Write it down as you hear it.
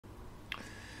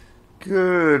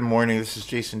Good morning. This is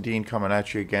Jason Dean coming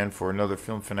at you again for another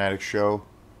Film Fanatic show.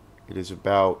 It is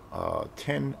about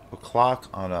 10 o'clock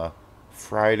on a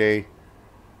Friday,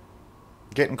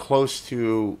 getting close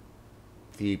to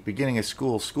the beginning of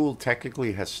school. School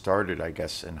technically has started, I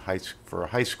guess, for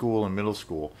high school and middle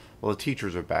school. Well, the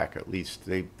teachers are back at least.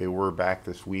 They were back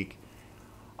this week.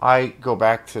 I go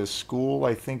back to school,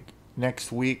 I think,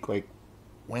 next week, like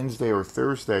Wednesday or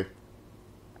Thursday.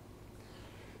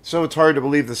 So it's hard to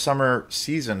believe the summer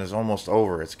season is almost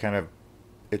over. It's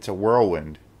a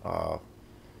whirlwind of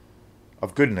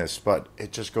goodness, but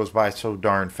it just goes by so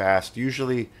darn fast.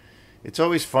 Usually, it's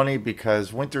always funny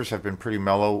because winters have been pretty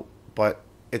mellow, but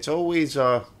it's always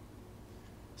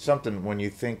something when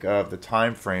you think of the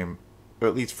time frame, or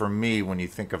at least for me, when you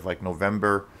think of like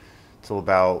November till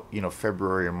about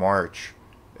February or March,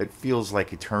 it feels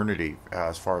like eternity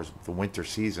as far as the winter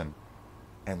season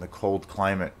and the cold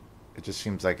climate. It just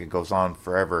seems like it goes on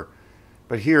forever.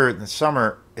 But here in the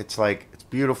summer, it's like it's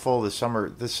beautiful. This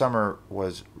summer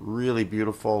was really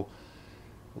beautiful.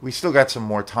 We still got some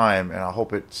more time, and I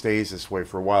hope it stays this way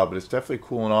for a while. But it's definitely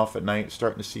cooling off at night.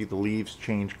 Starting to see the leaves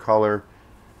change color,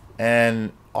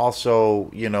 and also,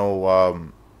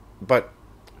 but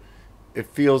it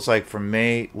feels like from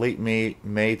late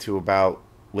May to about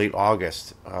late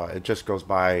August, it just goes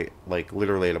by like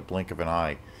literally at a blink of an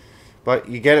eye. But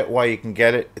you get it while you can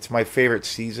get it. It's my favorite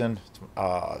season.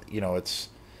 It's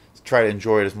try to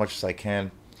enjoy it as much as I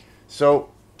can. So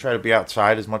try to be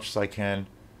outside as much as I can.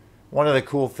 One of the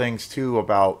cool things too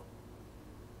about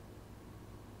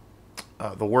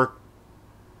the work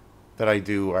that I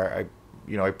do, I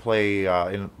play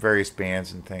in various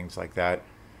bands and things like that.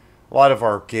 A lot of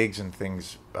our gigs and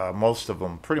things, most of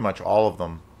them, pretty much all of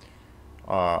them,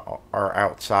 are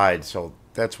outside. So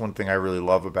that's one thing I really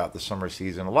love about the summer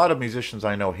season. A lot of musicians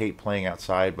I know hate playing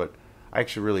outside, but I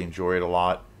actually really enjoy it a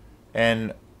lot.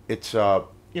 And it's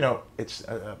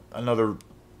another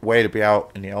way to be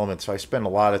out in the elements. So I spend a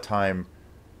lot of time.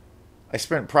 I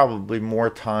spent probably more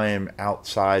time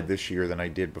outside this year than I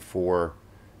did before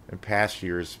in past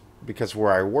years because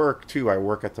where I work too, I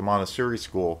work at the Montessori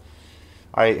school.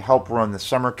 I help run the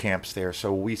summer camps there,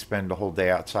 so we spend the whole day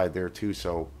outside there too.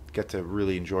 So get to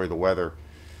really enjoy the weather.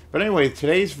 But anyway,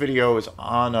 today's video is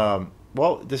on.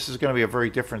 Well, this is going to be a very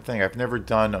different thing. I've never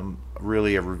done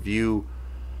really a review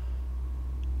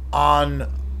on.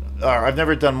 I've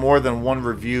never done more than one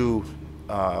review,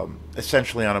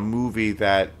 essentially on a movie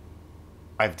that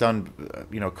I've done.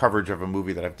 Coverage of a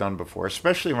movie that I've done before,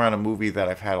 especially around a movie that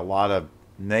I've had a lot of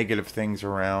negative things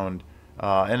around,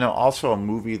 and also a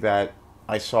movie that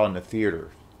I saw in the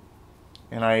theater.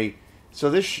 And I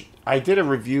did a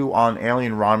review on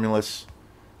Alien Romulus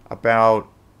about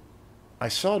I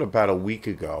saw it about a week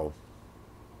ago.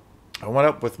 I went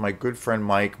up with my good friend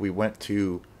Mike. We went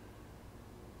to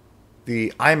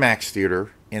the IMAX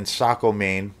theater in Saco,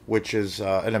 Maine, which is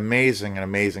an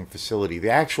amazing facility. The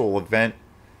actual event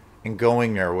and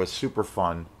going there was super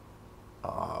fun.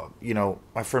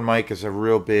 My friend Mike is a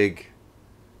real big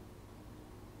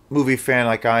movie fan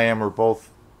like I am. We're both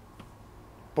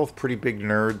pretty big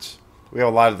nerds. We have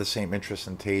a lot of the same interests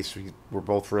and tastes. We're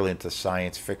both really into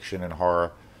science fiction and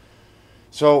horror.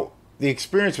 So the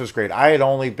experience was great. I had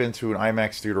only been to an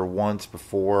IMAX theater once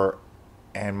before,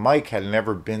 and Mike had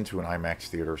never been to an IMAX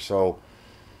theater. So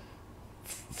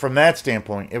from that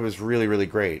standpoint, it was really, really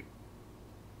great.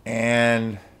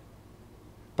 But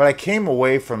I came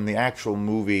away from the actual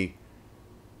movie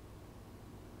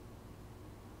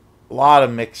a lot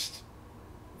of mixed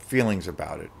feelings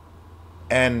about it.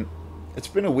 And it's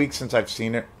been a week since I've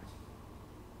seen it.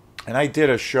 And I did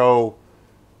a show,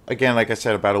 again, like I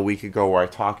said, about a week ago where I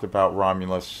talked about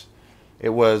Romulus.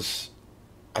 It was,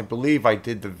 I believe I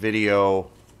did the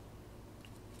video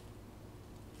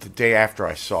the day after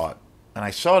I saw it. And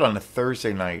I saw it on a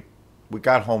Thursday night. We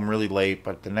got home really late,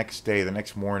 but the next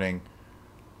morning,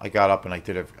 I got up and I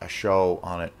did a show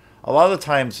on it. A lot of the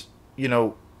times,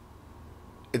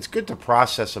 it's good to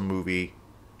process a movie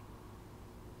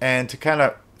and to kind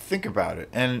of think about it.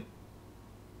 And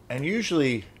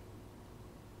usually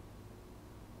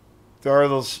there are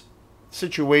those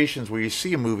situations where you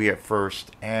see a movie at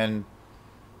first and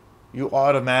you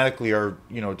automatically are,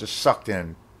 just sucked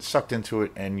into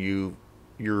it, and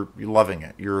you're loving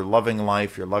it. You're loving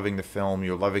life, you're loving the film,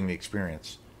 you're loving the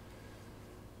experience.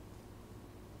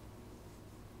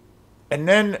 And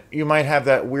then you might have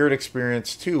that weird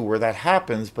experience too, where that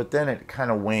happens, but then it kind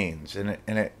of wanes, and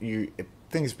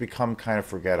things become kind of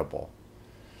forgettable.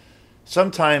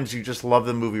 Sometimes you just love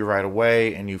the movie right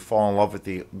away, and you fall in love with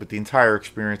the entire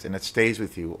experience, and it stays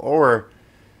with you. Or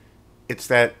it's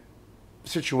that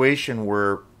situation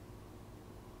where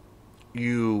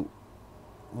you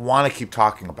want to keep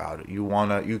talking about it.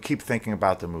 You keep thinking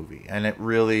about the movie, and it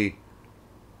really,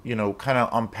 kind of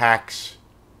unpacks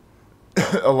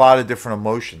a lot of different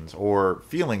emotions or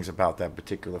feelings about that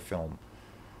particular film.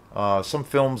 Some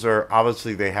films are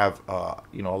obviously they have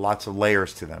lots of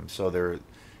layers to them, so they're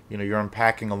you're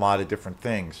unpacking a lot of different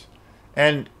things,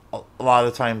 and a lot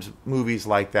of the times movies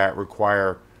like that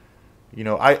require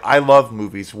I love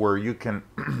movies where you can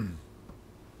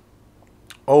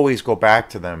always go back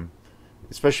to them,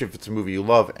 especially if it's a movie you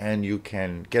love, and you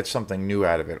can get something new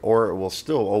out of it, or it will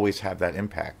still always have that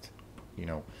impact. You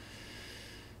know,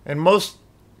 and most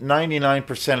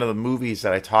 99% of the movies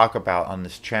that I talk about on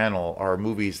this channel are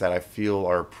movies that I feel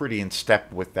are pretty in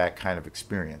step with that kind of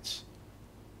experience.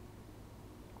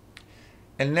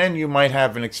 And then you might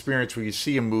have an experience where you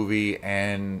see a movie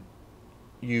and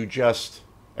you just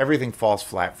everything falls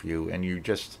flat for you, and you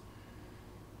just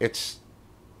it's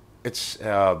it's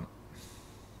uh,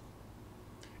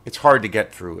 it's hard to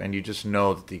get through, and you just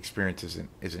know that the experience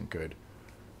isn't good.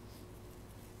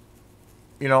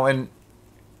 And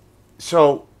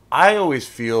so I always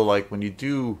feel like when you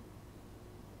do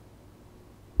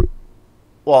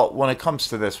well, when it comes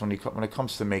to this, when it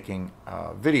comes to making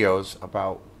videos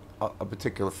about a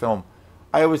particular film,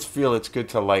 I always feel it's good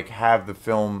to like have the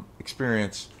film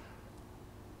experience,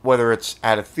 whether it's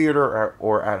at a theater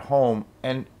or at home,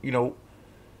 and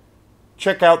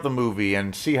check out the movie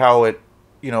and see how it,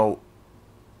 you know,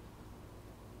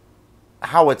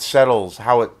 how it settles,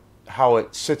 how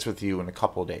it sits with you in a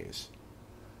couple of days.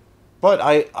 But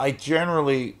I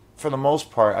generally, for the most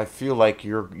part, I feel like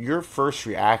your first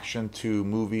reaction to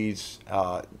movies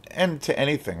and to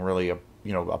anything really, a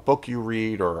book you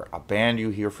read or a band you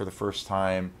hear for the first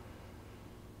time,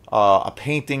 a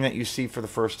painting that you see for the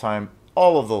first time,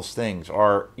 all of those things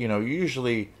are,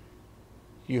 usually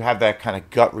you have that kind of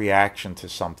gut reaction to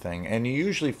something, and you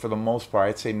usually, for the most part,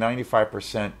 I'd say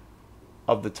 95%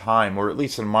 of the time, or at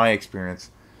least in my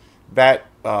experience, that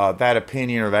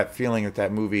opinion or that feeling that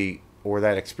that movie or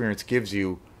that experience gives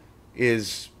you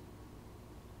is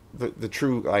the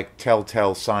true like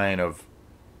telltale sign of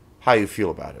how you feel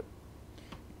about it.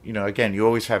 Again, you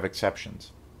always have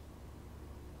exceptions.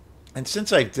 And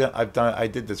since I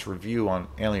did this review on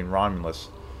Alien Romulus,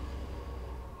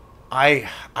 I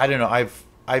don't know,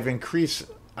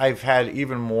 I've had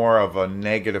even more of a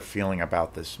negative feeling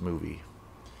about this movie.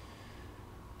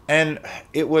 And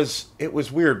it was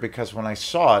weird because when I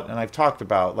saw it, and I've talked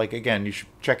about, like, again, you should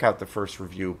check out the first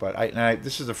review, but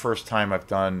this is the first time I've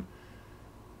done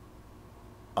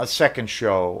a second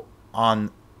show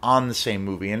on the same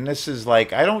movie. And this is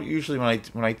like, I don't usually,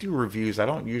 when I do reviews, I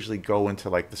don't usually go into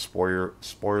like the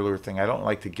spoiler thing. I don't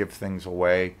like to give things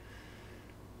away.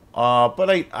 But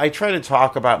I try to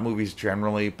talk about movies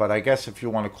generally, but I guess if you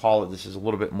want to call it, this is a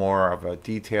little bit more of a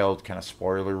detailed kind of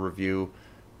spoiler review.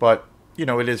 But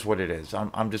it is what it is.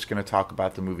 I'm just going to talk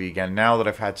about the movie again now that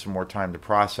I've had some more time to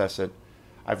process it.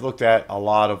 I've looked at a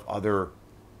lot of other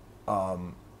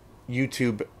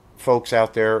YouTube folks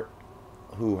out there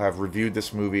who have reviewed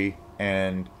this movie,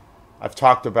 and I've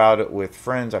talked about it with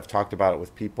friends. I've talked about it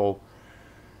with people,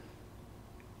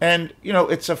 and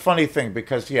it's a funny thing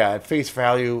because yeah, at face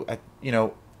value,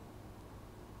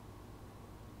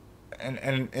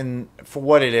 and for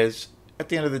what it is, at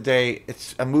the end of the day,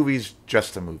 it's a movie's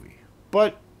just a movie.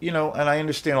 But, and I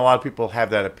understand a lot of people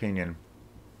have that opinion.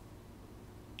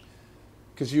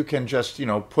 Because you can just,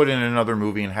 put in another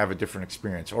movie and have a different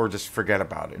experience. Or just forget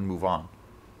about it and move on.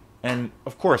 And,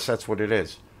 of course, that's what it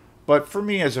is. But for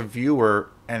me as a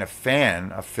viewer and a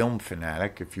fan, a film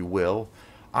fanatic, if you will,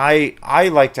 I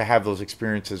like to have those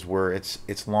experiences where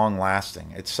it's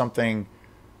long-lasting. It's something...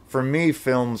 For me,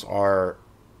 films are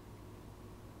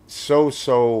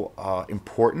so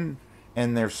important.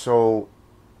 And they're so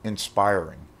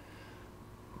inspiring,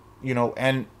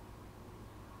 and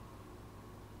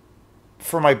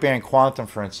for my band Quantum,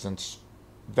 for instance,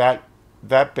 that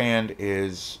band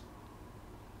is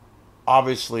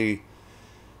obviously,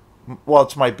 well,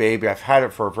 it's my baby. I've had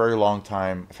it for a very long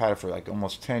time. I've had it for like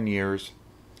almost 10 years,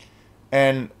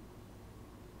 and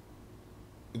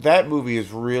that movie is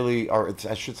really,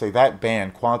 I should say, that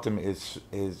band Quantum is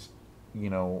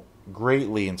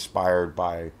greatly inspired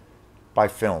by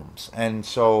films. And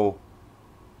so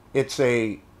it's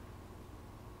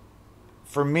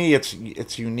for me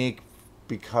it's unique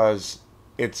because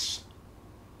it's,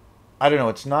 I don't know,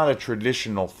 it's not a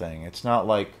traditional thing. It's not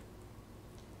like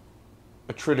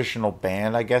a traditional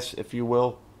band, I guess, if you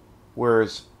will.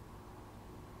 Whereas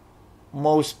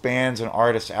most bands and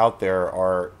artists out there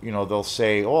are, they'll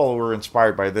say, oh, we're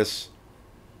inspired by this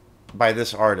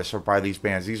artist or by these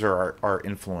bands. These are our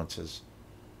influences.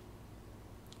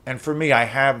 And for me, I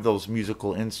have those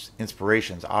musical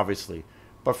inspirations, obviously,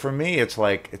 but for me, it's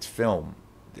like it's film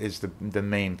is the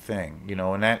main thing, you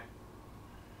know, and that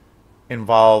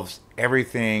involves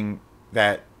everything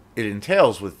that it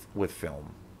entails with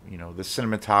film. You know, the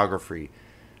cinematography,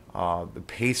 the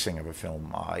pacing of a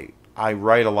film. I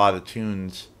write a lot of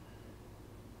tunes.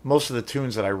 Most of the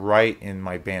tunes that I write in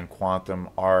my band Quantum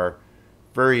are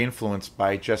very influenced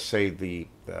by just say the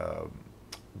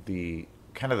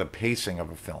kind of the pacing of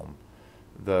a film,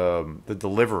 the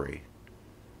delivery.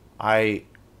 I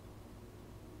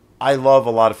I love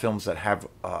a lot of films that have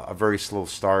a very slow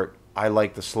start. I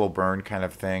like the slow burn kind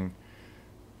of thing.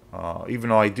 Even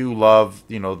though I do love,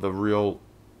 you know, the real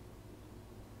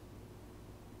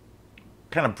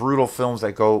kind of brutal films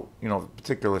that go, you know,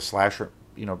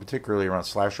 particularly around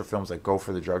slasher films that go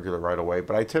for the jugular right away.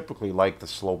 But I typically like the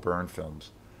slow burn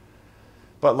films.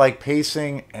 But like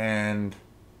pacing and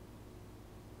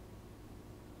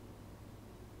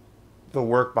the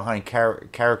work behind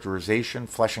characterization,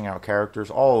 fleshing out characters,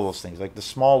 all of those things, like the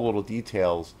small little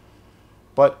details,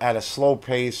 but at a slow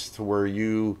pace to where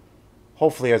you,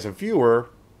 hopefully as a viewer,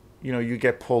 you know, you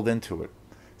get pulled into it.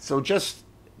 So just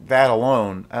that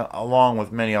alone, along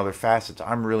with many other facets,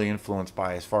 I'm really influenced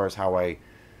by as far as how I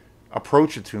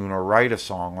approach a tune or write a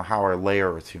song or how I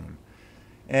layer a tune.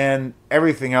 And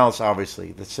everything else,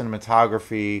 obviously, the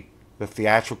cinematography, the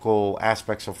theatrical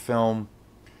aspects of film,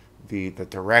 the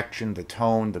direction, the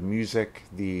tone, the music,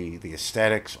 the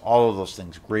aesthetics, all of those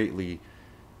things greatly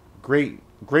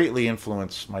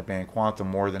influence my band Quantum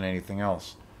more than anything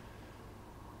else.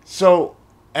 So,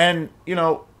 and you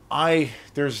know, I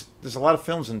there's a lot of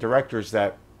films and directors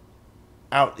that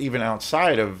even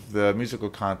outside of the musical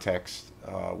context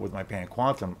with my band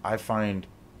Quantum, I find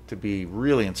to be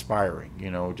really inspiring. You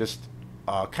know, just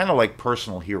kind of like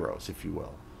personal heroes, if you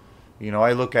will. You know,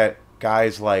 I look at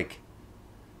guys like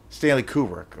Stanley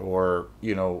Kubrick or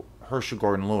you know Herschel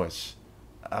Gordon Lewis,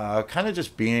 kind of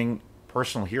just being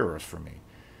personal heroes for me.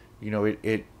 You know,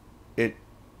 it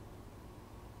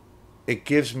it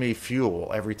gives me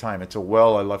fuel every time. It's a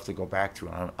well I love to go back to,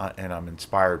 and I'm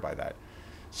inspired by that.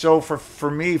 So for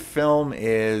me, film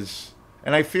is,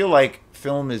 and I feel like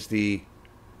film is the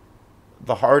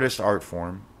hardest art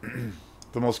form,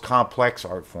 the most complex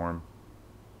art form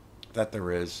that there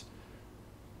is,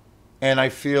 and I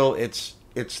feel it's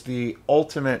the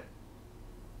ultimate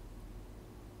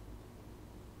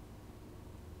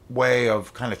way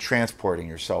of kind of transporting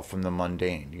yourself from the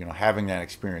mundane. You know, having that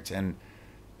experience and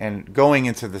going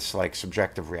into this like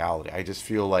subjective reality. I just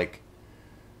feel like,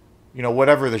 you know,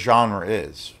 whatever the genre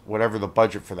is, whatever the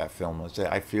budget for that film is,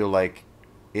 I feel like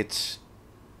it's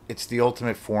it's the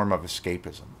ultimate form of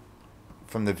escapism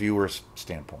from the viewer's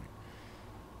standpoint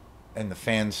and the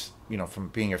fans, you know, from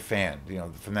being a fan, you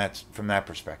know, from that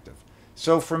perspective.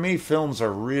 So for me, films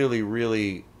are really,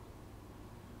 you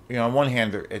know, on one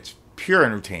hand, it's pure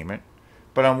entertainment,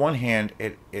 but on one hand,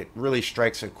 it really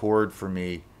strikes a chord for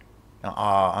me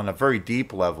on a very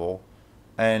deep level,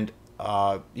 and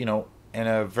you know, in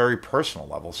a very personal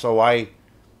level. So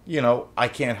you know, I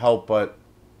can't help but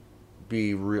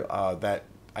be that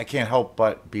I can't help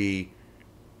but be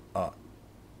uh,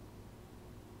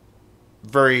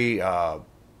 very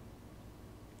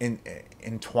in,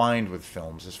 entwined with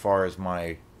films as far as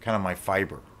my kind of my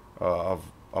fiber of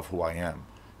who I am.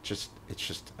 It's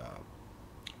just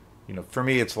you know, for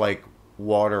me, it's like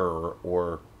water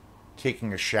or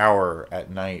taking a shower at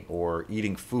night or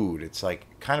eating food. It's like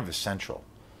kind of essential.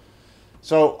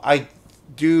 So I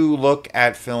do look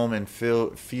at film and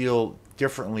feel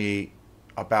differently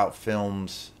about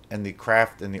films and the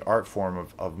craft and the art form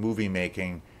of movie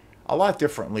making a lot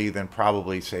differently than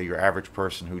probably say your average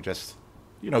person who just,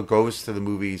 you know, goes to the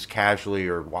movies casually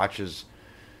or watches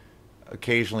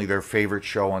occasionally their favorite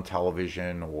show on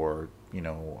television or you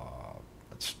know,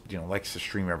 likes to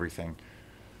stream everything.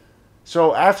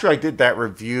 So after I did that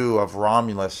review of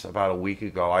Romulus about a week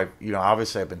ago, I, you know,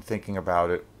 obviously I've been thinking about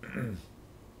it, and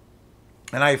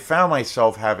I found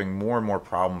myself having more and more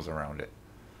problems around it.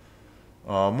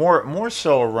 More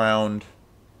so around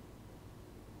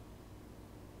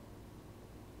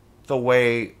the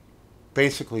way,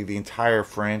 basically, the entire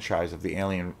franchise of the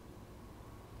Alien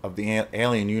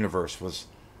universe was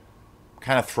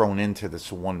kind of thrown into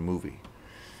this one movie.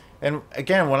 And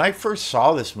again, when I first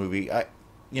saw this movie,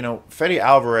 you know, Fede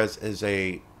Alvarez is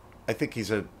I think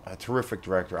he's a terrific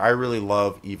director. I really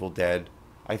love Evil Dead.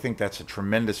 I think that's a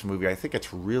tremendous movie. I think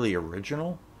it's really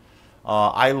original.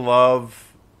 I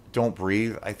love Don't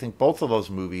Breathe. I think both of those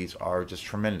movies are just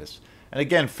tremendous. And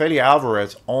again, Fede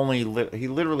Alvarez he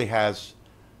literally has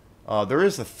There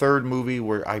is a third movie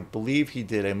where I believe he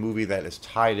did a movie that is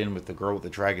tied in with the girl with the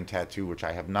dragon tattoo, which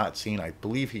I have not seen. I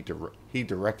believe he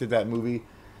directed that movie.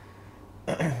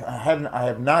 I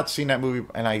have not seen that movie,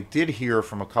 and I did hear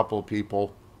from a couple of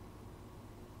people,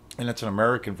 and it's an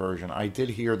American version. I did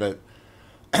hear that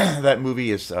that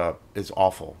movie is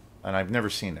awful, and I've never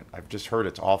seen it. I've just heard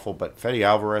it's awful. But Fede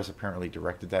Alvarez apparently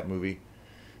directed that movie.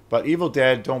 But Evil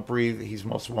Dead, Don't Breathe, he's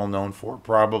most well known for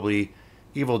probably.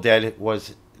 Evil Dead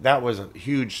was a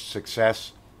huge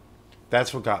success.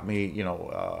 That's what got me.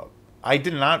 I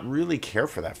did not really care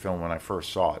for that film when I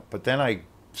first saw it, but then I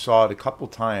saw it a couple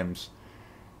times,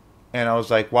 and I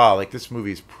was like, wow, like this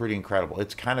movie is pretty incredible.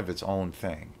 It's kind of its own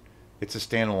thing. It's a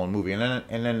standalone movie, and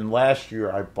then last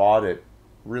year I bought it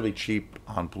really cheap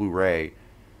on Blu-ray,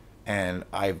 and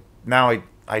I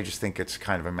just think it's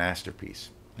kind of a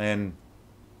masterpiece. And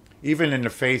even in the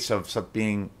face of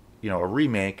being a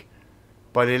remake,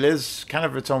 but it is kind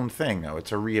of its own thing. Though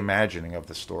it's a reimagining of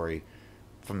the story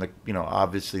from the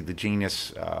obviously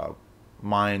the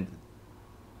mind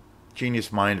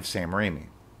genius mind of Sam Raimi,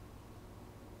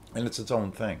 and it's its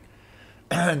own thing.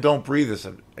 And Don't Breathe is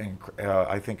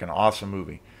I think an awesome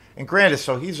movie. And granted,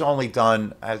 so he's only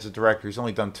done as a director, he's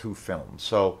only done two films.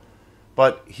 So,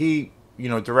 but he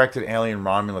directed Alien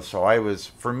Romulus. So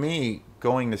for me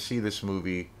going to see this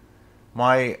movie,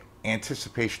 my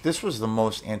anticipation. This was the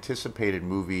most anticipated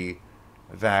movie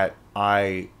that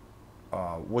I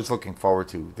was looking forward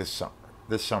to this summer.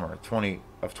 This summer,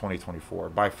 2024,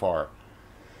 by far.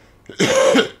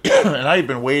 And I had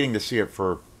been waiting to see it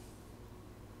for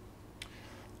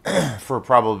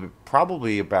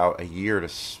probably about a year to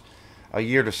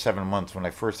 7 months when I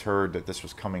first heard that this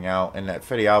was coming out and that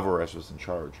Fede Alvarez was in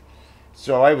charge.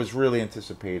 So I was really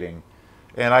anticipating,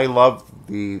 and I loved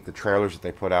the trailers that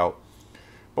they put out.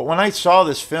 But when I saw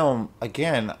this film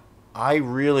again, I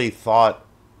really thought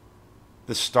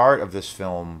the start of this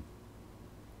film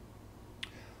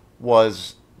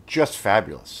was just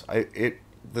fabulous.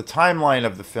 The timeline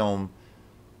of the film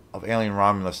of Alien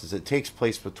Romulus is it takes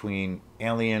place between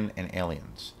Alien and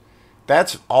Aliens.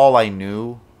 That's all I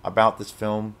knew about this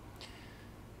film.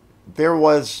 There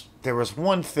was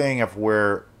one thing of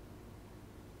where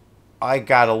I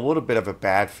got a little bit of a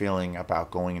bad feeling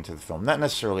about going into the film. Not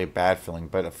necessarily a bad feeling,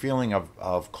 but a feeling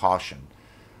of caution.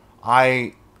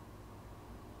 I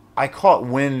caught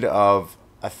wind of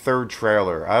a third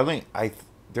trailer.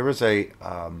 There was a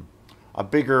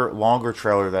bigger, longer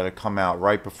trailer that had come out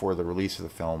right before the release of the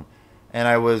film, and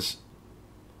I was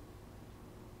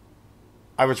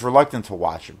reluctant to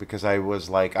watch it because I was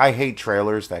like, I hate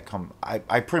trailers that come. I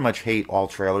pretty much hate all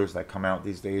trailers that come out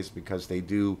these days because they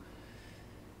do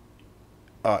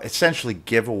essentially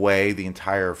give away the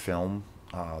entire film.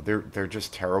 They're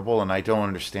just terrible, and I don't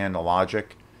understand the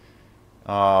logic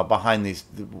behind these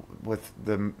with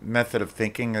the method of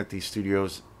thinking that these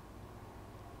studios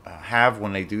have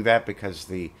when they do that, because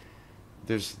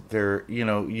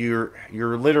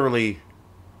you're literally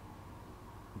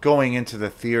going into the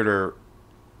theater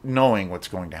knowing what's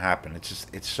going to happen.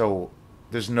 It's so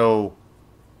there's no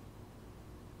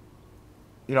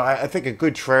I think a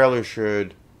good trailer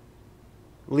should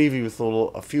leave you with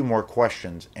a few more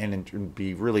questions and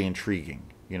be really intriguing,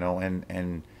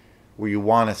 and where you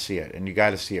want to see it, and you got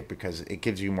to see it because it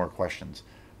gives you more questions.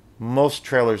 Most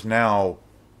trailers now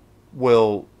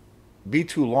will be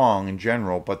too long in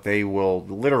general, but they will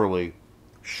literally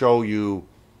show you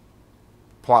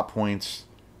plot points,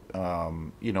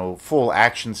 full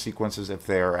action sequences if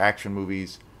they are action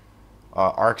movies,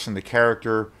 arcs in the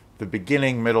character, the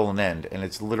beginning, middle, and end, and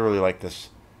it's literally like this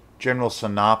general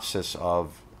synopsis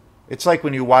of. It's like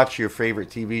when you watch your favorite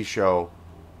TV show,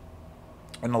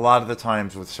 and a lot of the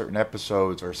times with certain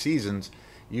episodes or seasons,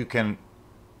 you can,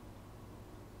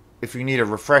 if you need a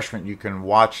refreshment, you can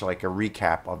watch like a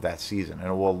recap of that season, and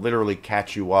it will literally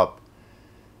catch you up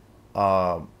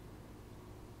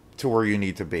to where you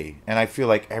need to be. And I feel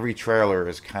like every trailer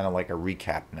is kind of like a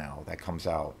recap now that comes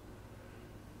out.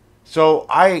 So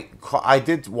I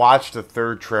did watch the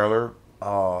third trailer,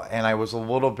 and I was a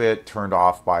little bit turned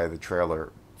off by the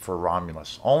trailer for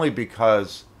Romulus, only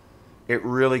because it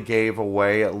really gave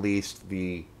away at least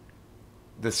the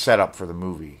setup for the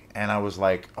movie. And I was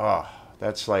like, oh,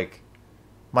 that's like,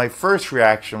 my first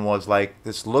reaction was like,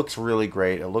 this looks really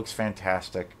great, it looks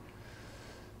fantastic,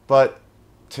 but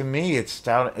to me it's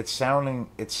starting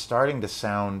to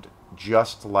sound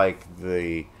just like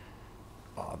the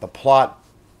plot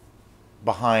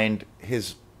behind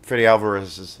Fede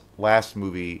Alvarez's last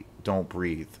movie, Don't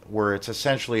Breathe, where it's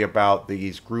essentially about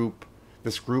this group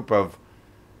of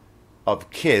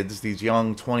kids, these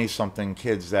young 20-something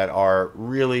kids that are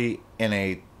really in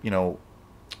a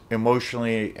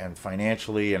emotionally and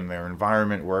financially and their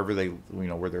environment, wherever they,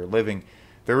 where they're living,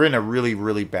 they're in a really,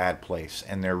 really bad place,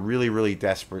 and they're really, really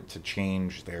desperate to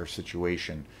change their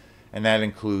situation. And that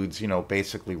includes,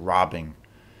 basically robbing,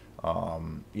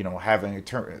 having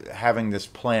this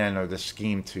plan or this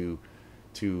scheme to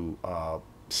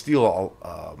steal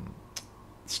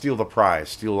steal the prize,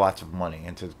 steal lots of money,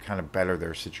 and to kind of better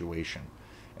their situation.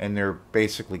 And they're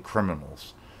basically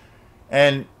criminals.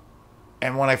 And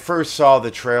when I first saw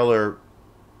the trailer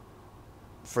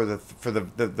for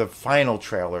the final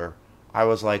trailer, I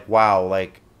was like, wow,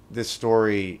 like this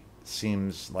story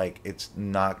seems like it's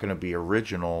not going to be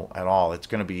original at all. It's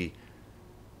going to be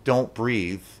Don't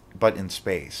Breathe, but in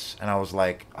space. And I was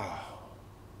like, oh.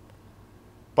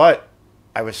 But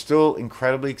I was still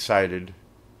incredibly excited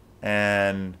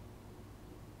and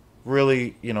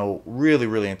really, really,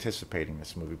 really anticipating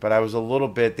this movie. But I was a little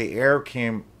bit, the air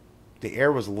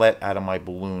was let out of my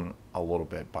balloon a little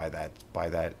bit by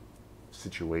that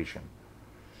situation.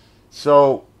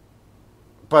 So,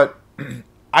 but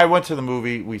I went to the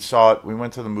movie, we saw it, we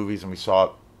went to the movies and we saw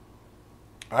it.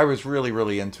 I was really,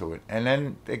 really into it. And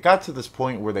then it got to this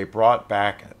point where they brought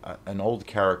back an old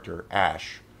character,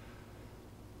 Ash.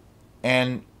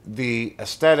 And the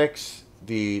aesthetics,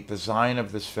 the design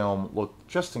of this film looked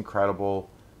just incredible.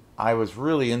 I was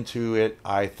really into it.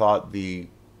 I thought the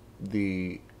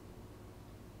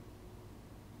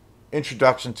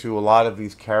introduction to a lot of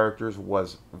these characters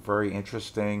was very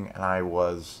interesting, and I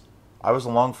was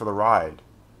along for the ride.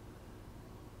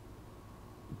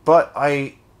 But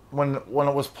when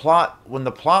the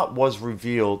plot was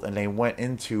revealed and they went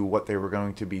into what they were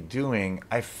going to be doing,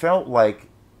 I felt like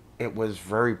it was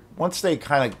very, once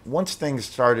things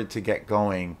started to get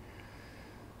going,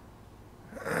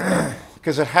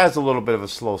 because it has a little bit of a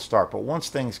slow start, but once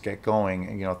things get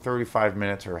going, 35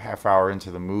 minutes or a half hour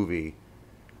into the movie,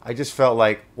 I just felt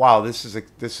like, wow, this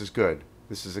is good.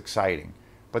 This is exciting.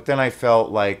 But then I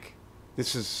felt like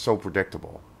this is so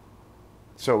predictable.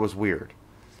 So it was weird.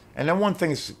 And then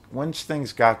once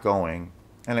things got going,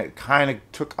 and it kind of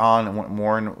took on and went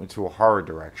more into a horror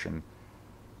direction,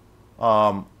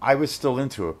 I was still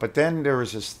into it. But then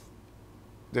there's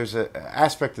an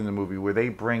aspect in the movie where they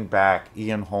bring back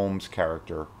Ian Holmes'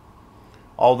 character.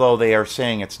 Although they are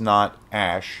saying it's not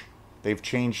Ash, they've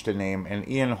changed the name, and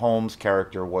Ian Holmes'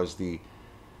 character was the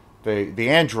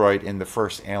android in the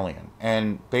first Alien.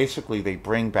 And basically they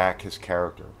bring back his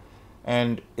character.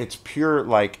 And it's pure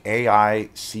like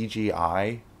AI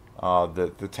CGI.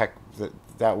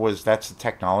 That's the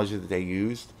technology that they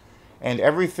used. And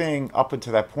everything up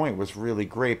until that point was really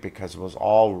great because it was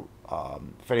all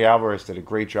Fede Alvarez did a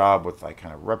great job with like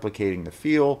kind of replicating the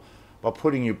feel, while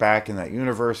putting you back in that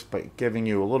universe, but giving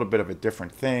you a little bit of a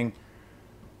different thing.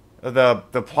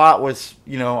 The plot was,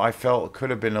 I felt it could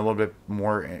have been a little bit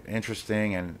more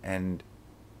interesting, and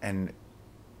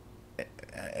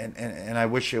I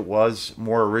wish it was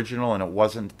more original and it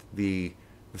wasn't the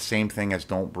same thing as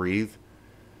Don't Breathe.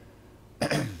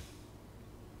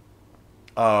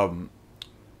 But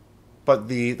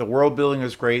the world building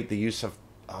was great. The use of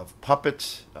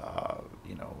puppets,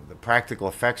 the practical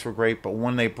effects were great. But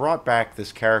when they brought back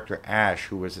this character Ash,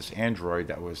 who was this android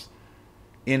that was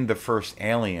in the first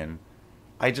Alien,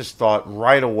 I just thought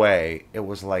right away it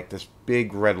was like this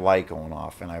big red light going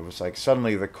off, and I was like,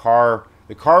 suddenly the car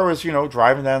was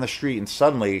driving down the street, and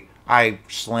suddenly I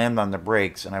slammed on the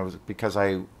brakes, and because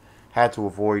I had to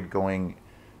avoid going,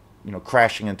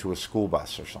 crashing into a school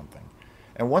bus or something.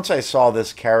 And once I saw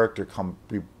this character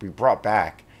be brought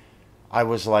back, I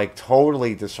was like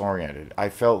totally disoriented. I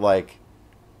felt like,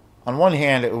 on one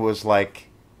hand, it was like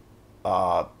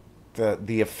the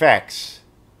effects.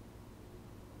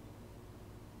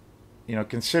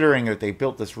 Considering that they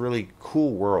built this really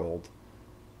cool world,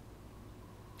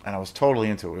 and I was totally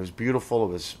into it. It was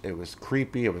beautiful. It was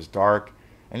creepy. It was dark,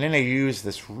 and then they used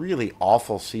this really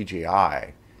awful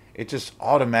CGI. It just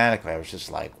automatically, I was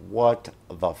just like, what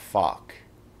the fuck?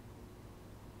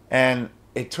 And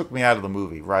it took me out of the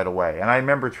movie right away. And I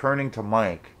remember turning to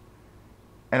Mike,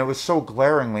 and it was so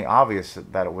glaringly obvious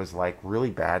that it was like really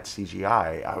bad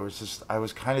CGI. I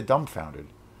was kind of dumbfounded.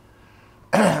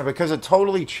 Because it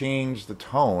totally changed the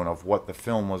tone of what the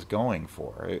film was going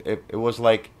for. It was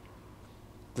like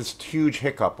this huge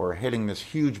hiccup or hitting this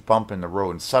huge bump in the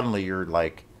road, and suddenly you're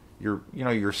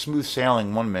smooth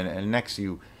sailing one minute, and next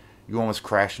you almost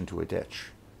crash into a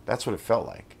ditch. That's what it felt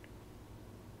like.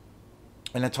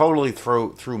 And it totally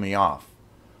threw me off.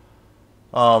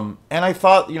 And I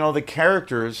thought, the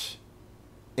characters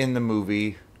in the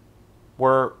movie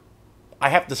were, I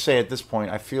have to say at this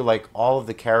point, I feel like all of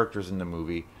the characters in the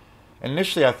movie,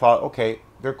 initially I thought, okay,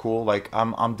 they're cool. Like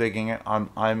I'm digging it.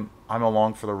 I'm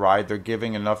along for the ride. They're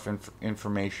giving enough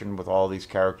information with all these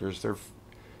characters. They're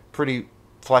pretty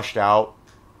fleshed out.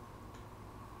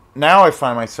 Now I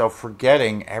find myself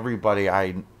forgetting everybody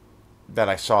I that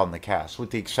I saw in the cast,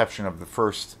 with the exception of the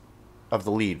first of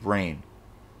the lead, Rain.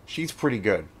 She's pretty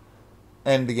good,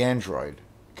 and the android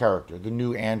character, the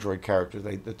new android character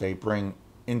that they bring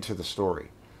into the story.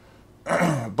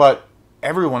 But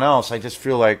everyone else, I just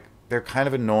feel like they're kind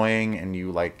of annoying, and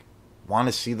you like want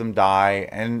to see them die,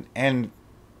 and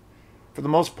for the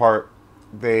most part,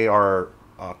 they are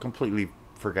completely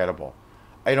forgettable.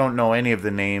 I don't know any of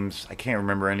the names. I can't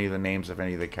remember any of the names of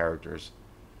any of the characters.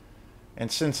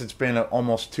 And since it's been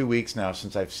almost 2 weeks now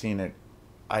since I've seen it,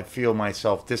 I feel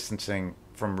myself distancing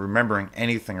from remembering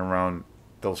anything around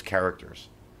those characters.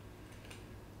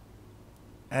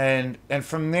 And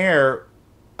from there,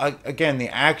 again, the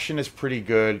action is pretty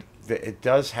good. It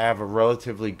does have a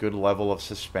relatively good level of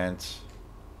suspense,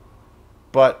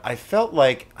 but I felt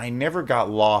like I never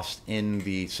got lost in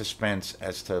the suspense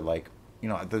as to, like,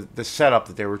 the setup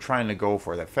that they were trying to go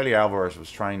for, that Fede Alvarez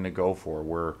was trying to go for,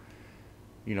 where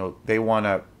they want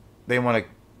to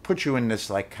put you in this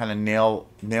like kind of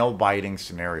nail biting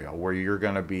scenario where you're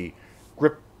going to be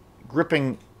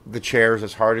gripping the chairs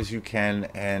as hard as you can,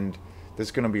 and there's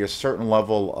going to be a certain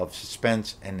level of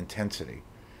suspense and intensity.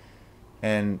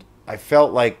 And I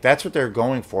felt like that's what they're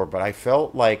going for, but I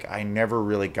felt like I never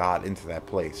really got into that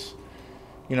place.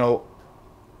 You know,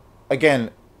 again,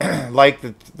 like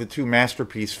the two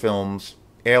masterpiece films,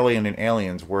 Alien and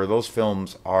Aliens, where those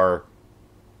films are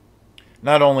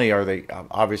not only are they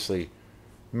obviously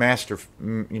master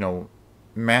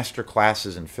master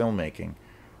classes in filmmaking,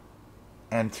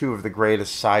 and two of the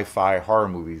greatest sci-fi horror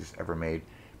movies ever made,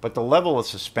 but the level of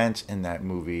suspense in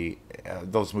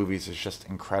those movies is just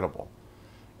incredible.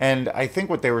 And I think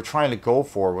what they were trying to go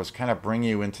for was kind of bring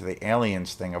you into the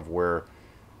Aliens thing of where,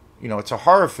 it's a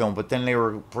horror film, but then they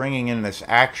were bringing in this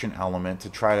action element to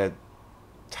try to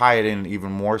tie it in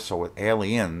even more so with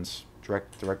Aliens,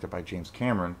 directed by James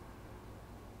Cameron.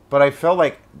 But I felt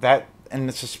like that, and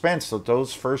the suspense that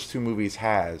those first two movies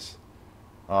has,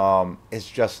 is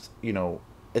just,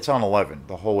 it's on 11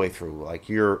 the whole way through. Like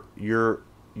you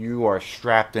are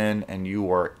strapped in, and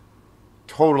you are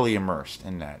totally immersed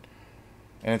in that.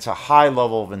 And it's a high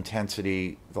level of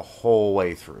intensity the whole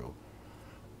way through.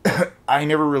 I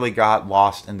never really got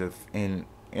lost in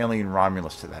Alien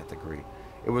Romulus to that degree.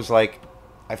 It was like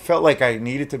I felt like I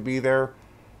needed to be there,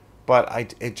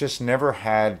 but it just never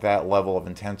had that level of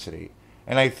intensity.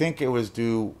 And I think it was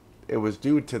due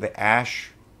to the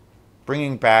Ash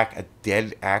bringing back a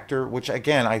dead actor, which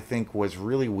again I think was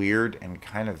really weird and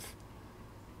kind of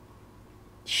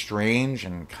strange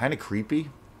and kind of creepy,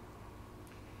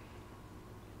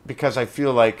 because I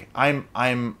feel like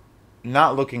I'm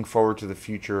not looking forward to the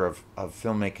future of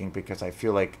filmmaking, because I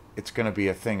feel like it's going to be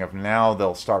a thing of now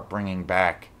they'll start bringing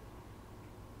back,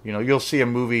 you'll see a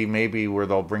movie maybe where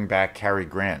they'll bring back Cary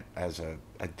Grant as a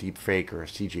deep fake or a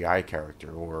CGI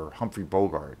character, or Humphrey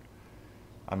Bogart.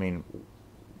 I mean,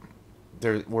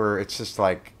 where it's just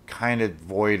like kind of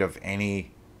void of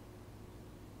any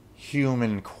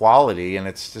human quality, and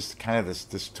it's just kind of this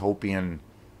dystopian,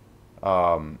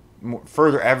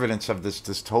 further evidence of this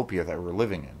dystopia that we're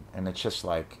living in. And it's just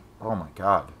like, oh my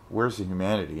God, where's the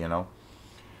humanity, And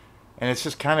it's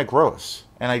just kind of gross.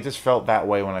 And I just felt that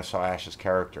way when I saw Ash's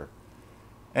character.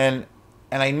 And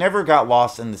I never got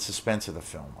lost in the suspense of the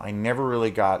film. I never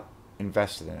really got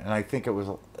invested in it. And I think it was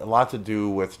a lot to do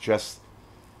with just,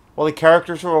 well, the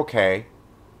characters are okay.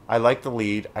 I like the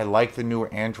lead. I like the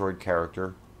newer android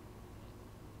character.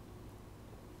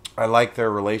 I like their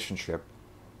relationship.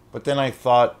 But then I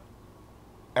thought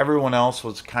everyone else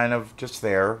was kind of just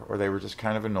there, or they were just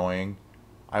kind of annoying.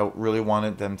 I really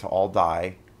wanted them to all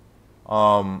die.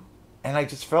 And I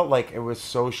just felt like it was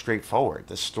so straightforward.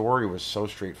 The story was so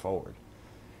straightforward.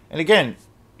 And again,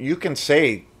 you can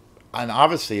say, and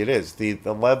obviously it is, the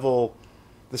level,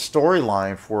 the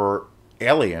storyline for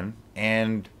Alien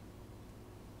and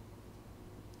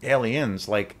Aliens,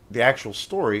 like the actual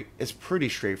story, is pretty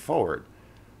straightforward.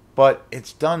 But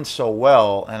it's done so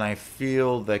well, and I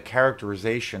feel the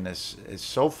characterization is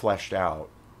so fleshed out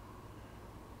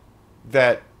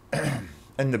that,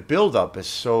 and the build-up is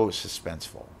so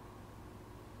suspenseful.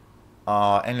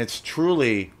 And it's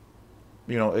truly,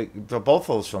 both of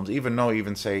those films, even though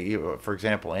even say, for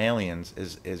example, Aliens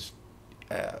is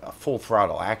a full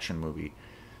throttle action movie,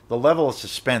 the level of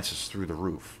suspense is through the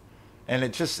roof, and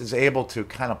it just is able to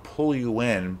kind of pull you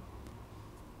in,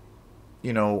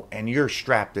 and you're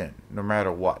strapped in no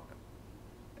matter what.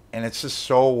 And it's just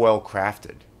so well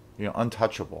crafted,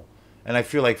 untouchable. And I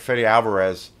feel like Fede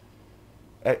Alvarez,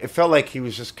 it felt like he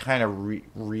was just kind of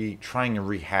trying to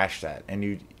rehash that,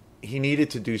 and he needed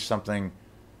to do something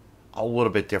a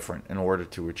little bit different in order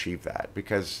to achieve that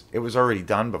because it was already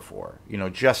done before.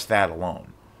 Just that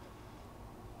alone.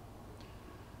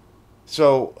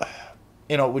 So,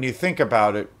 when you think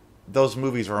about it, those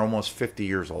movies are almost 50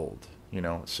 years old.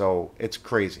 So it's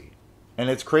crazy, and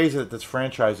it's crazy that this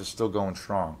franchise is still going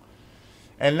strong.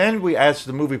 And then as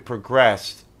the movie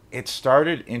progressed, it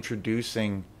started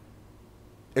introducing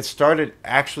it started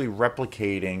actually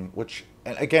replicating, which,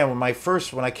 and again, when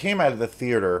I came out of the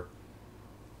theater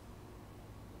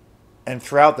and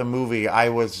throughout the movie, I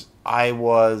was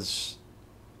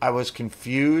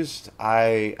confused.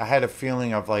 I had a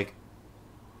feeling of like,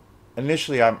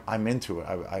 initially I'm into it.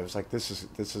 I was like, this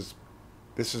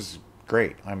is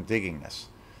great. I'm digging this.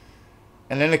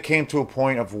 And then it came to a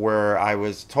point of where I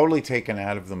was totally taken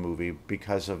out of the movie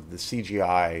because of the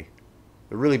CGI,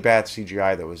 the really bad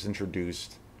CGI that was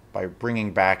introduced by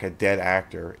bringing back a dead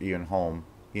actor, Ian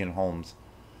Holmes.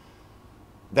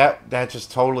 That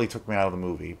just totally took me out of the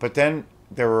movie. But then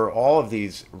there were all of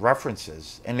these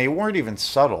references, and they weren't even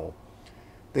subtle.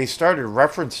 They started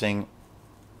referencing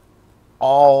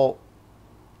all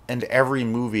and every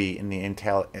movie in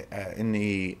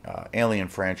the Alien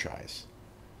franchise,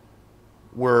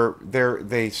 where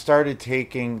they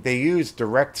used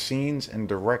direct scenes and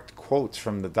direct quotes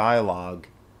from the dialogue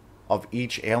of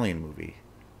each Alien movie,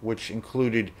 which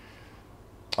included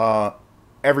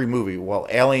every movie. Well,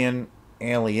 Aliens,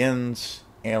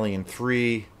 Alien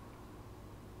 3,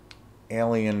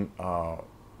 Alien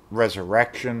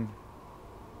Resurrection,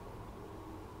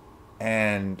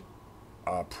 and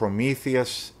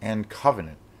Prometheus and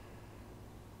Covenant.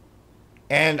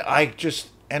 And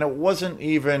it wasn't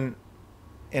even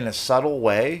in a subtle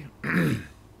way.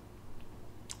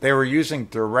 They were using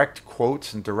direct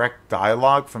quotes and direct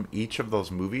dialogue from each of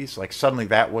those movies. Like suddenly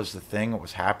that was the thing that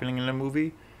was happening in the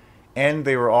movie. And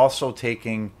they were also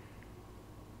taking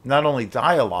not only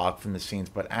dialogue from the scenes,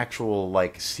 but actual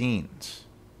like scenes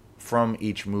from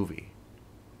each movie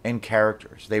and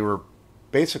characters. They were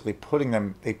basically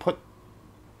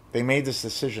they made this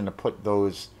decision to put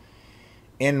those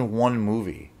in one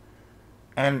movie.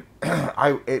 And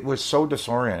it was so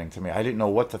disorienting to me. I didn't know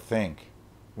what to think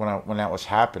when that was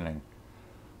happening.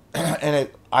 And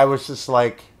I was just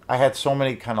like, I had so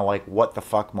many kind of like what the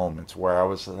fuck moments where I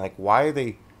was like, why are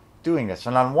they doing this?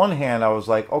 And on one hand, I was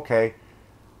like, okay,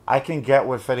 I can get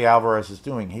what Fede Alvarez is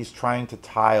doing. He's trying to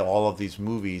tie all of these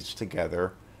movies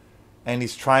together, and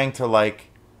he's trying to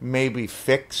like maybe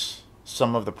fix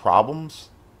some of the problems,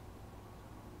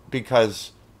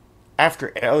 because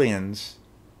after Aliens,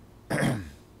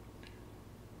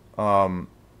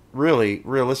 really,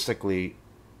 realistically,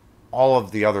 all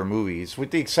of the other movies,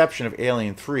 with the exception of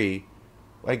Alien 3,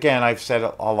 again, I've said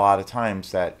a lot of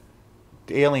times that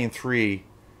Alien 3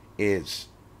 is,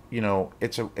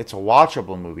 it's a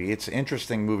watchable movie. It's an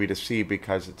interesting movie to see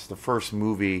because it's the first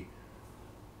movie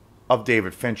of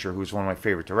David Fincher, who's one of my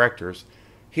favorite directors.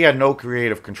 He had no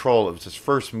creative control. It was his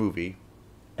first movie.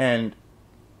 And,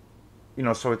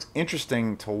 so it's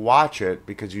interesting to watch it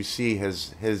because you see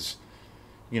his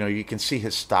you can see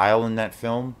his style in that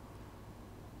film.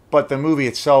 But the movie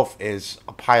itself is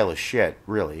a pile of shit,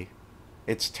 really.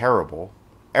 It's terrible.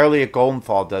 Elliot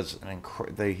Goldenthal does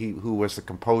who was the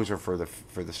composer for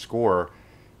the score,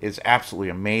 is absolutely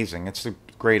amazing. It's the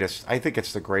greatest. I think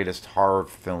it's the greatest horror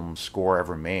film score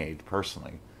ever made,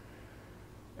 personally.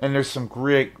 And there's some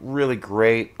really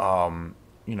great,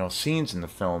 scenes in the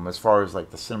film as far as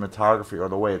like the cinematography or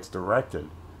the way it's directed.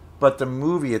 But the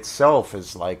movie itself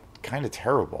is like kind of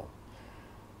terrible.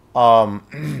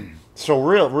 So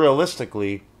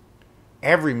realistically,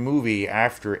 every movie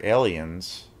after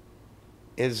Aliens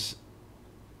is,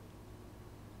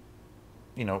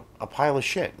 a pile of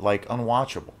shit, like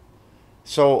unwatchable.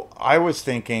 So I was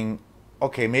thinking,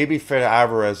 okay, maybe Fede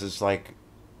Alvarez is like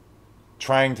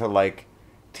trying to like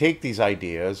take these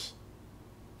ideas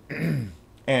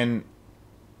and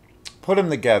put them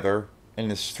together in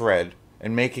this thread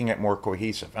and making it more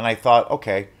cohesive. And I thought,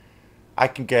 okay, I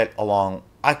can get on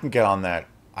that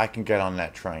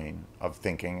train of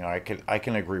thinking. I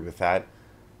can agree with that.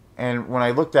 And when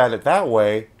I looked at it that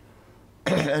way,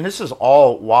 and this is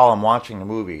all while I'm watching the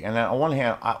movie, and then on one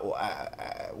hand,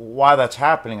 while that's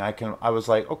happening, I was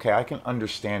like, okay, I can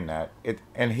understand that.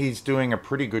 And he's doing a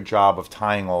pretty good job of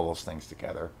tying all those things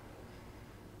together.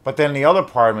 But then the other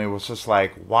part of me was just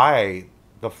like, why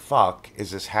the fuck is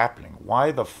this happening?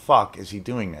 Why the fuck is he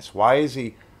doing this? Why is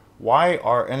he?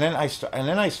 And then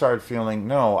I started feeling,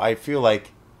 no, I feel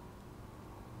like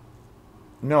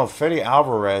No, Fede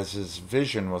Alvarez's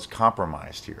vision was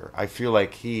compromised here. I feel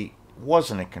like he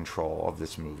wasn't in control of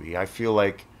this movie. I feel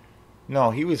like,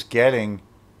 no, he was getting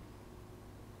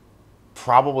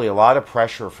probably a lot of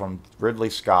pressure from Ridley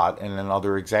Scott and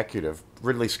another executive.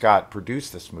 Ridley Scott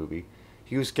produced this movie.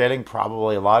 He was getting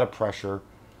probably a lot of pressure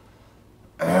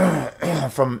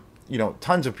from,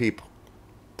 tons of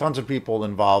people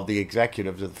involved, the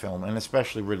executives of the film, and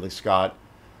especially Ridley Scott,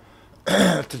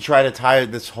 to try to tie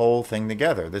this whole thing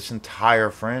together, this entire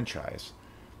franchise.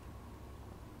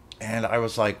 And I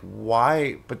was like,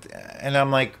 why? And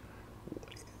I'm like,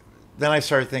 then I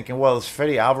started thinking, well, is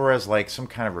Fede Alvarez like some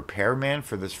kind of repairman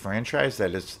for this franchise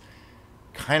that is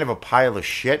kind of a pile of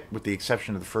shit, with the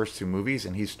exception of the first two movies,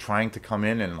 and he's trying to come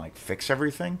in and like fix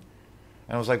everything?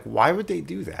 And I was like, why would they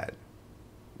do that?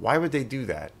 Why would they do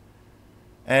that?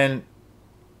 And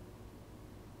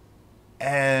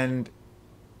and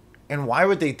and why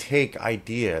would they take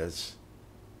ideas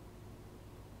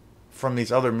from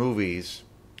these other movies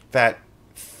that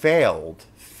failed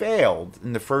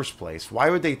in the first place? Why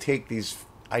would they take these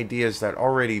ideas that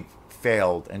already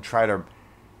failed and try to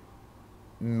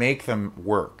make them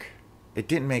work? It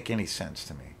didn't make any sense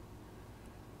to me.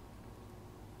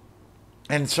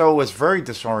 And so it was very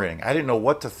disorienting. I didn't know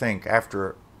what to think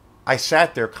after I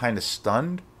sat there kind of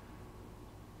stunned.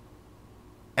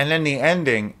 And then the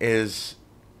ending is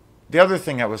the other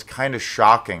thing that was kind of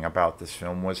shocking about this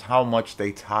film was how much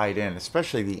they tied in,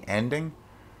 especially the ending,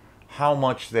 how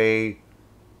much they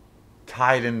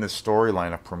tied in the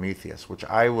storyline of Prometheus, which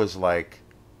I was like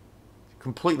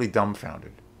completely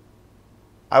dumbfounded.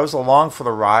 I was along for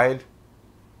the ride,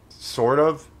 sort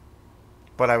of,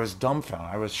 but I was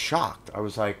dumbfounded. I was shocked. I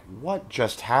was like, what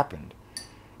just happened?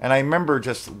 And I remember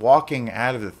just walking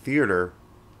out of the theater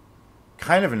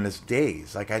kind of in this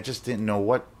daze. Like, I just didn't know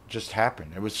what just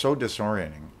happened. It was so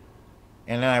disorienting.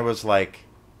 And then I was like,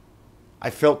 I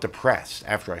felt depressed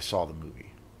after I saw the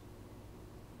movie.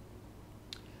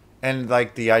 And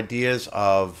like the idea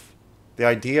of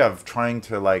trying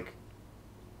to like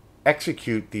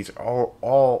execute these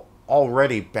all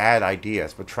already bad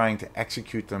ideas, but trying to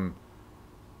execute them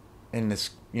in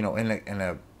this, in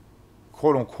a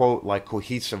quote unquote like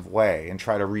cohesive way, and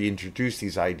try to reintroduce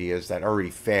these ideas that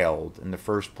already failed in the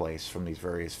first place from these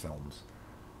various films.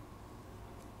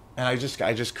 And I just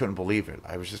couldn't believe it.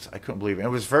 I couldn't believe it. It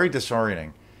was very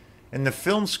disorienting. And the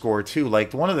film score too,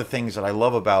 like one of the things that I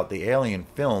love about the Alien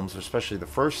films, especially the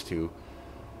first two,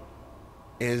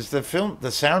 is the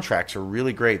soundtracks are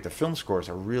really great. The film scores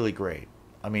are really great.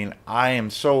 I mean, I am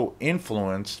so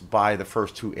influenced by the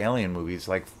first two Alien movies,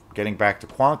 like getting back to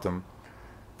Quantum.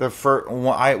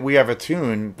 We have a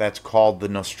tune that's called the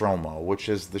Nostromo, which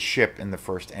is the ship in the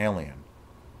first Alien,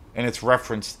 and it's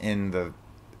referenced in the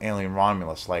Alien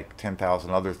Romulus like 10,000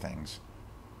 other things.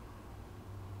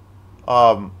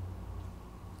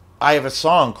 I have a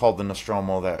song called the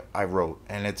Nostromo that I wrote,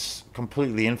 and it's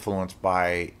completely influenced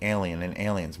by Alien and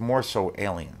Aliens, more so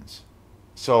Aliens.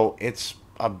 So it's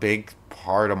a big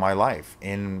part of my life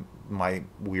in my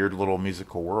weird little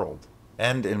musical world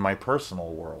and in my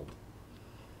personal world.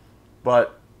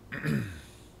 But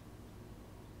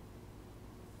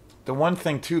the one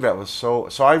thing too that was so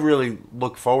I really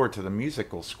look forward to the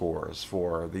musical scores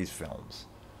for these films.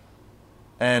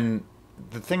 And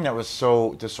the thing that was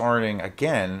so disorienting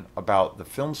again about the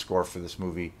film score for this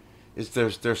movie is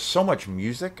there's so much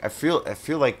music. I feel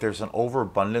like there's an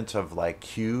overabundance of like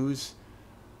cues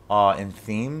and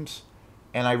themes.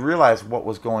 And I realized what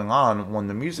was going on when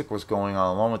the music was going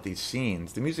on along with these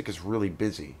scenes. The music is really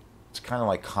busy. It's kind of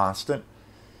like constant.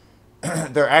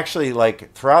 They're actually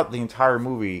like throughout the entire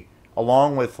movie,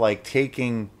 along with like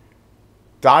taking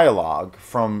dialogue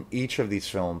from each of these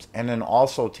films and then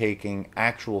also taking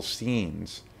actual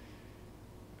scenes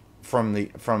from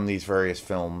these various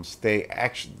films. They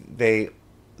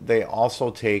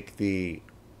also take the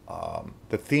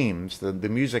themes, the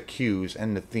music cues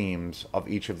and the themes of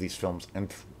each of these films,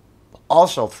 and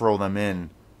also throw them in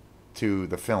to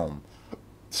the film.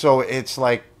 So it's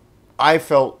like I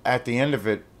felt at the end of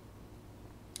it,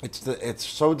 it's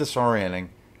so disorienting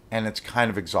and it's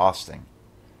kind of exhausting.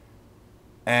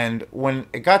 And when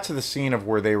it got to the scene of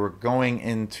where they were going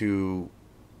into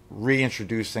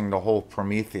reintroducing the whole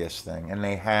Prometheus thing, and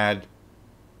they had,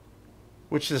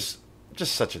 which is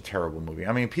just such a terrible movie.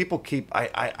 I mean, people keep,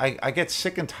 I get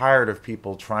sick and tired of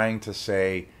people trying to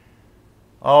say,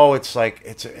 oh, it's like,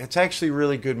 it's actually a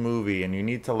really good movie and you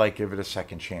need to like give it a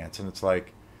second chance. And it's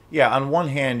like, yeah, on one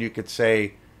hand, you could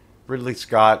say Ridley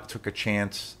Scott took a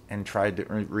chance and tried to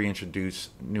reintroduce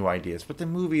new ideas. But the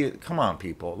movie, come on,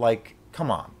 people, like, come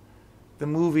on. The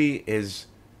movie is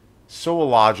so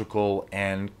illogical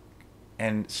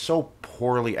and so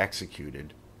poorly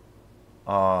executed.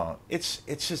 It's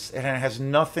just, and it has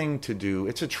nothing to do.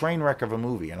 It's a train wreck of a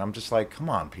movie, and I'm just like, come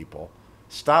on, people,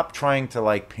 stop trying to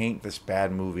like paint this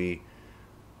bad movie,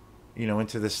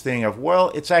 into this thing of, well,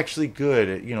 it's actually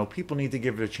good. People need to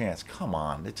give it a chance. Come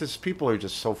on, it's just, people are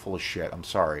just so full of shit. I'm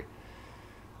sorry,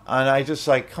 and I just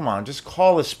like, come on, just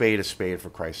call a spade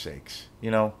for Christ's sakes.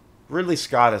 Ridley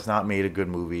Scott has not made a good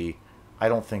movie, I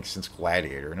don't think, since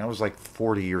Gladiator, and that was like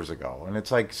 40 years ago. And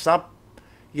it's like, stop.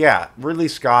 Yeah, Ridley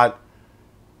Scott,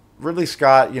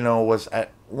 was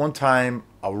at one time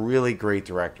a really great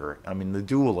director. I mean, The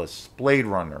Duelist, Blade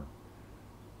Runner,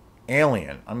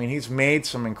 Alien. I mean, he's made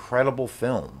some incredible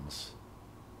films,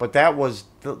 but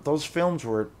those films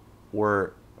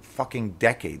were fucking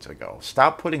decades ago.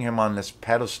 Stop putting him on this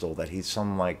pedestal that he's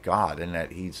some like god and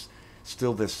that he's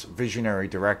still this visionary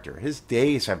director. His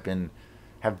days have been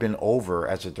over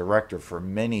as a director for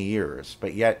many years,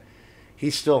 but yet he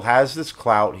still has this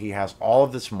clout. He has all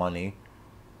of this money.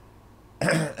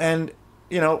 And,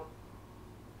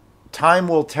 time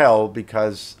will tell,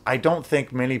 because I don't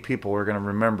think many people are going to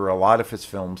remember a lot of his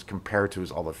films compared to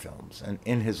his other films and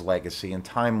in his legacy, and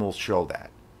time will show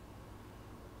that.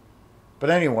 But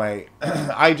anyway,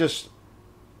 I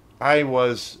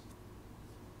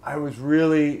was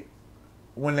really,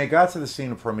 when they got to the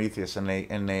scene of Prometheus and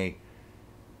they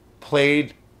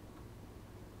played,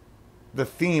 the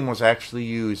theme was actually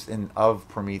used of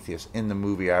Prometheus in the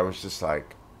movie, I was just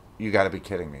like, you got to be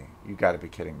kidding me. You got to be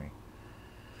kidding me.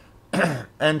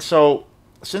 And so,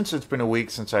 since it's been a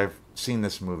week since I've seen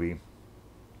this movie,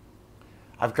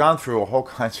 I've gone through a whole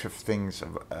kinds of things,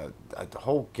 a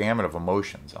whole gamut of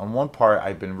emotions. On one part,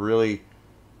 I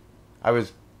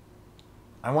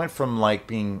went from like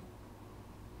being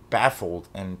baffled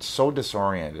and so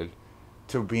disoriented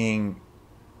to being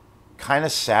kind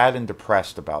of sad and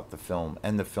depressed about the film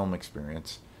and the film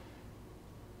experience.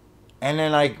 And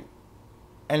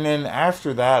then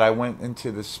after that, I went into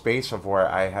the space of where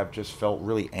I have just felt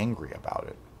really angry about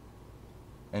it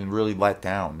and really let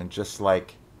down, and just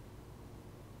like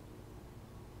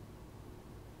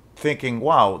thinking,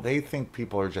 wow, they think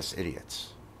people are just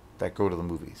idiots that go to the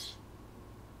movies.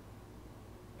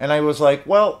 And I was like,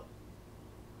 well,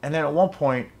 and then at one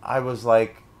point I was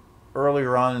like,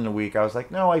 earlier on in the week, I was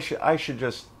like, no, I should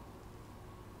just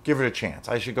give it a chance.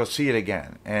 I should go see it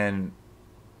again. And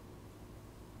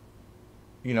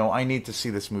I need to see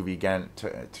this movie again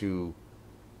to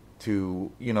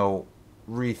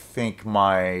rethink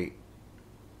my,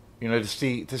 to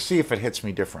see if it hits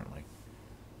me differently.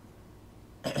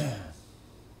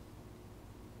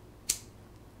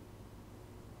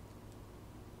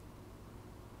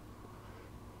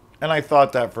 And I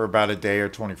thought that for about a day or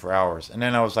 24 hours. And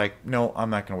then I was like, no,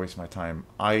 I'm not going to waste my time.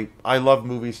 I love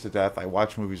movies to death. I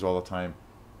watch movies all the time.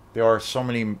 There are so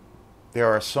many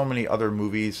other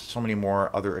movies, so many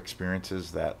more other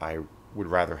experiences that I would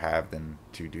rather have than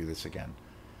to do this again.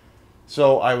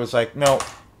 So I was like, no,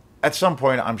 at some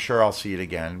point I'm sure I'll see it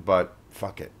again, but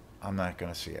fuck it. I'm not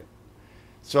going to see it.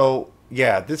 So,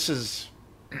 yeah, this is,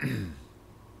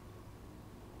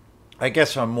 I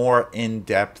guess, a more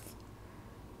in-depth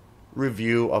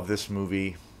review of this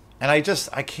movie. And I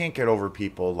can't get over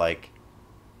people like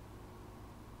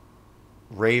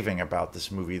raving about this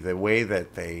movie the way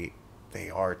that they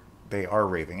are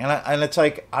raving. And it's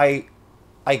like, I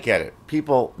get it.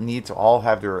 People need to all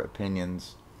have their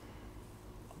opinions,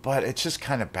 but it's just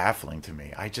kind of baffling to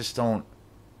me. I don't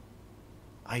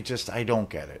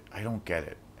get it. I don't get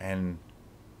it. And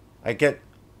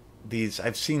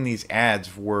I've seen these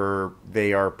ads where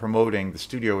the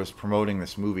studio is promoting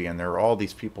this movie, and there are all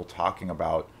these people talking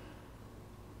about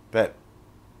that.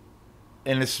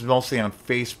 And this is mostly on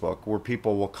Facebook, where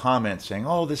people will comment saying,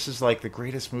 oh, this is like the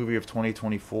greatest movie of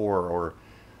 2024, or,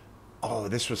 oh,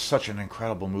 this was such an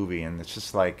incredible movie. And it's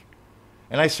just like,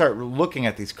 and I start looking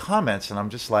at these comments, and I'm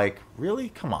just like, really?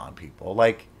 Come on, people.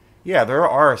 Like, yeah, there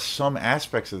are some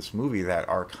aspects of this movie that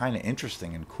are kind of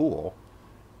interesting and cool.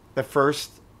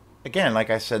 Again, like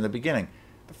I said in the beginning,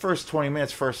 the first 20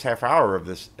 minutes, first half hour of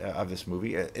this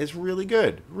movie is really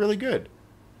good. Really good.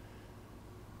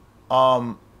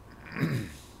 And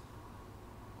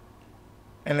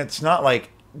it's not like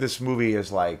this movie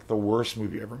is like the worst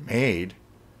movie ever made,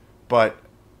 but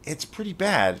it's pretty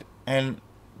bad.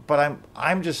 But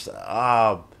I'm just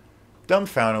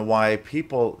dumbfounded why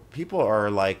people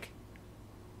are like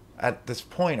at this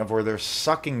point of where they're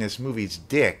sucking this movie's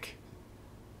dick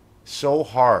so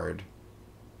hard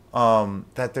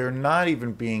that they're not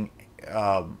even being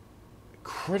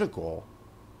critical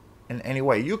in any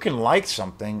way. You can like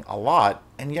something a lot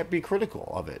and yet be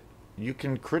critical of it. You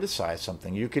can criticize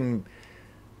something. You can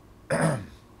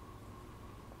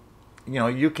You know,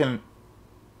 you can.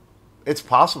 It's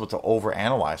possible to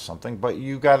overanalyze something, but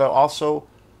you gotta also,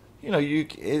 you know, you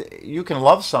can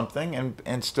love something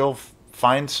and still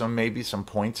find some maybe some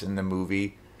points in the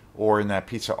movie or in that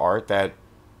piece of art that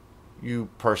you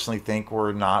personally think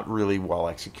were not really well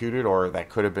executed or that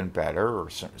could have been better or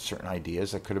certain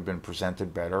ideas that could have been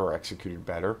presented better or executed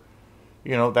better.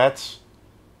 You know, that's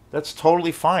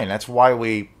totally fine. That's why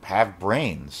we have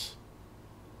brains.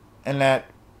 And that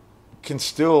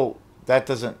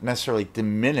doesn't necessarily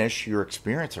diminish your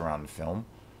experience around the film.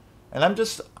 And I'm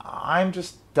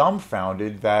just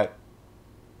dumbfounded that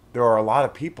there are a lot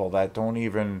of people that don't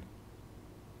even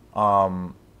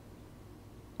um,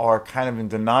 are kind of in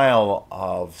denial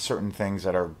of certain things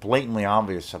that are blatantly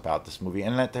obvious about this movie,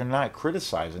 and that they're not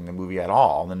criticizing the movie at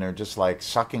all, and they're just like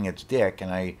sucking its dick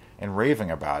and raving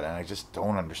about it. And I just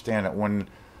don't understand it when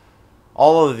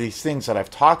all of these things that I've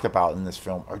talked about in this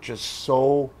film are just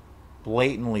so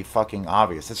blatantly fucking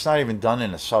obvious. It's not even done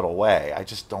in a subtle way. I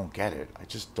just don't get it. I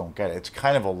just don't get it. It's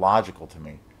kind of illogical to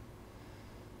me.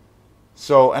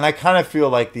 So, and I kind of feel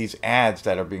like these ads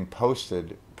that are being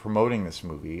posted promoting this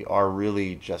movie are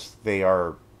really just, they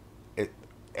are, it,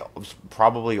 it's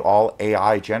probably all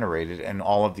AI generated, and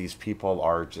all of these people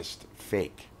are just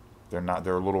fake. They're not,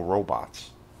 they're little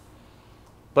robots.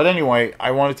 But anyway,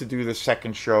 I wanted to do this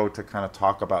second show to kind of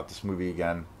talk about this movie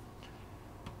again.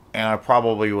 And I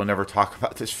probably will never talk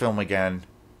about this film again.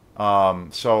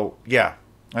 So, yeah,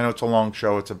 I know it's a long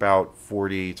show. It's about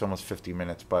 40, it's almost 50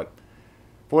 minutes. But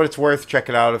for what it's worth, check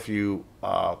it out if you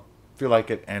feel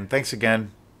like it. And thanks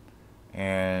again.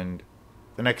 And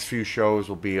the next few shows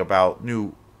will be about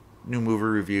new movie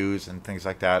reviews and things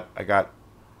like that. I got a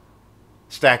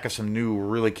stack of some new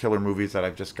really killer movies that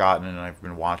I've just gotten and I've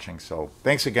been watching. So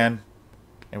thanks again,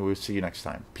 and we'll see you next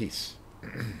time. Peace.